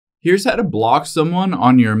Here's how to block someone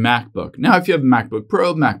on your MacBook. Now, if you have a MacBook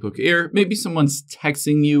Pro, MacBook Air, maybe someone's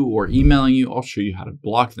texting you or emailing you, I'll show you how to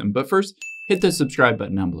block them. But first, hit the subscribe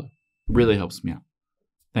button down below. It really helps me out.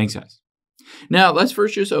 Thanks, guys. Now, let's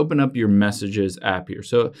first just open up your Messages app here.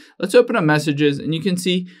 So let's open up Messages, and you can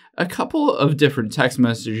see a couple of different text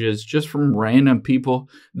messages just from random people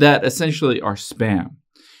that essentially are spam.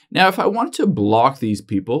 Now, if I want to block these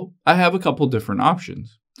people, I have a couple different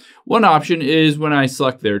options. One option is when I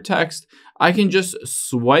select their text, I can just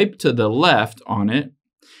swipe to the left on it,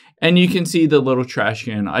 and you can see the little trash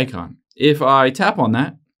can icon. If I tap on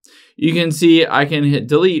that, you can see I can hit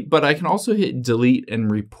delete, but I can also hit delete and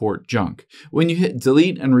report junk. When you hit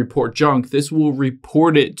delete and report junk, this will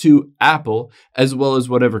report it to Apple as well as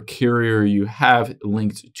whatever carrier you have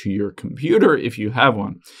linked to your computer if you have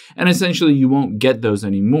one. And essentially you won't get those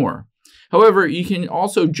anymore. However, you can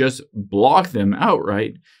also just block them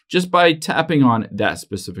outright just by tapping on that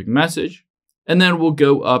specific message. And then we'll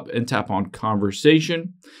go up and tap on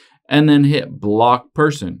conversation and then hit block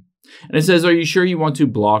person. And it says, are you sure you want to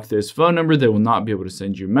block this phone number? They will not be able to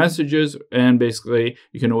send you messages. And basically,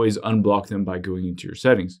 you can always unblock them by going into your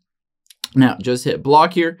settings. Now, just hit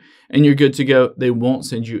block here and you're good to go. They won't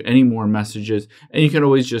send you any more messages. And you can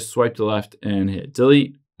always just swipe to the left and hit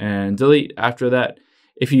delete and delete after that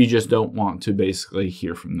if you just don't want to basically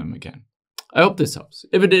hear from them again. I hope this helps.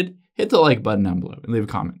 If it did, hit the like button down below and leave a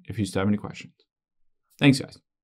comment if you still have any questions. Thanks, guys.